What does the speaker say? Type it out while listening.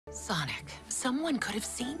Sonic, someone could have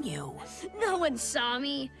seen you. No one saw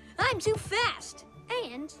me. I'm too fast.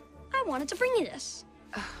 And I wanted to bring you this.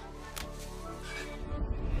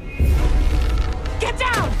 Get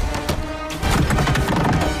down!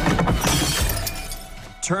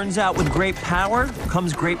 Turns out with great power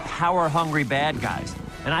comes great power-hungry bad guys.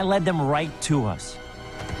 And I led them right to us.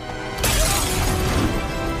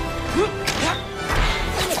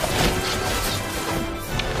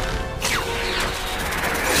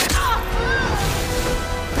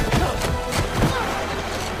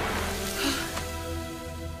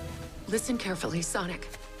 Listen carefully, Sonic.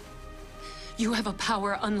 You have a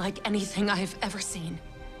power unlike anything I have ever seen.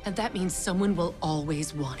 And that means someone will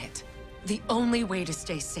always want it. The only way to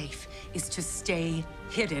stay safe is to stay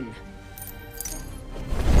hidden.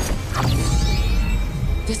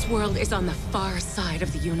 This world is on the far side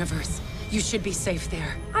of the universe. You should be safe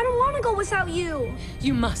there. I don't want to go without you.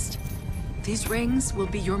 You must. These rings will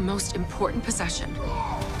be your most important possession.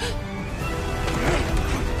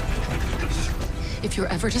 If you're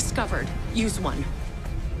ever discovered, use one.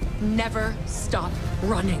 Never stop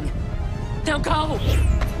running. Now go!